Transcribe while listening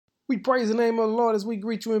We praise the name of the Lord as we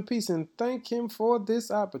greet you in peace and thank him for this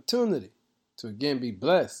opportunity to again be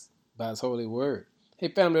blessed by his holy word. Hey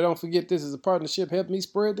family, don't forget this is a partnership. Help me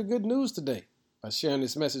spread the good news today by sharing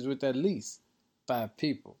this message with at least 5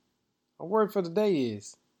 people. Our word for today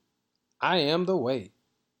is, I am the way.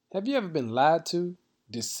 Have you ever been lied to,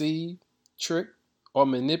 deceived, tricked, or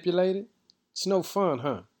manipulated? It's no fun,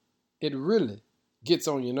 huh? It really gets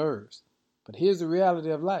on your nerves. But here's the reality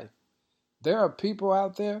of life. There are people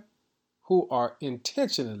out there who are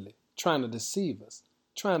intentionally trying to deceive us,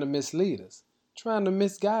 trying to mislead us, trying to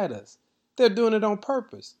misguide us. They're doing it on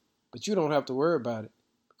purpose, but you don't have to worry about it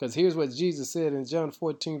because here's what Jesus said in John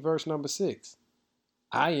 14, verse number 6.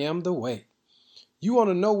 I am the way. You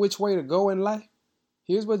want to know which way to go in life?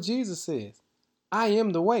 Here's what Jesus says. I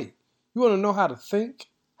am the way. You want to know how to think,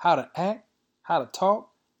 how to act, how to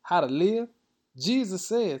talk, how to live? Jesus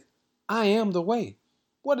says, I am the way.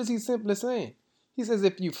 What is he simply saying? He says,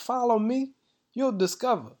 if you follow me, you'll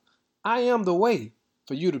discover I am the way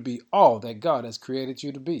for you to be all that God has created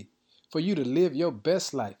you to be, for you to live your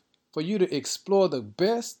best life, for you to explore the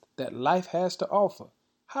best that life has to offer.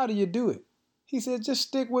 How do you do it? He said, just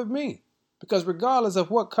stick with me, because regardless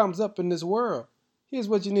of what comes up in this world, here's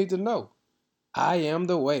what you need to know. I am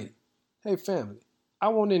the way. Hey family, I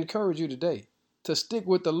want to encourage you today to stick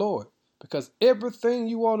with the Lord, because everything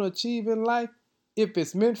you want to achieve in life, if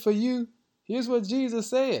it's meant for you, here's what Jesus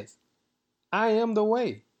says. I am the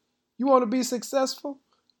way. You want to be successful?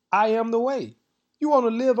 I am the way. You want to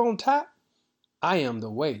live on top? I am the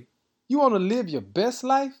way. You want to live your best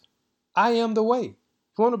life? I am the way.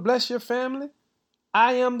 You want to bless your family?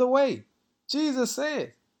 I am the way. Jesus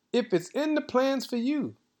said, if it's in the plans for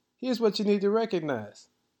you, here's what you need to recognize.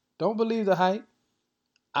 Don't believe the hype.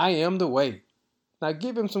 I am the way. Now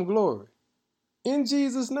give him some glory. In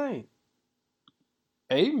Jesus' name.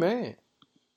 Amen.